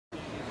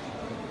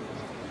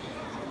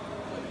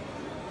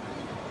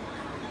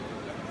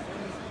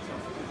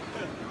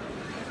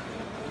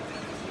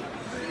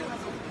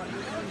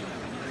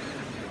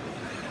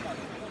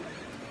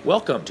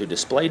Welcome to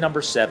display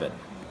number 7,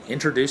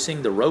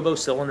 introducing the Robo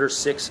Cylinder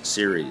 6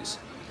 series.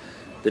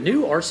 The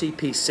new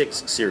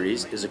RCP6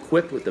 series is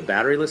equipped with the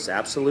batteryless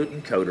absolute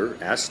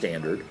encoder as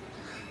standard,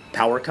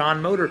 PowerCon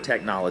motor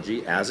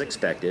technology as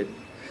expected,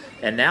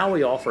 and now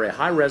we offer a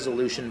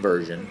high-resolution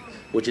version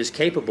which is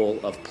capable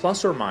of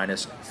plus or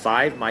minus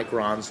 5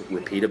 microns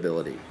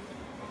repeatability.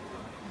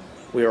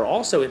 We are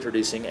also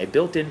introducing a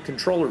built-in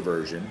controller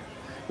version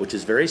which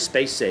is very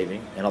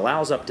space-saving and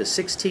allows up to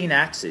 16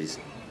 axes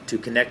to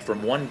connect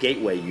from one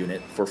gateway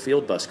unit for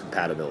field bus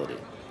compatibility.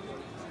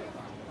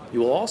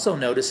 You will also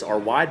notice our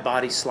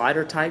wide-body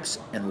slider types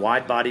and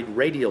wide-bodied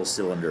radial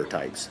cylinder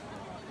types.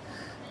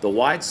 The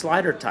wide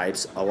slider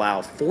types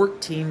allow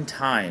 14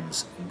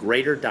 times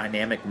greater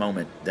dynamic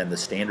moment than the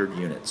standard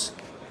units.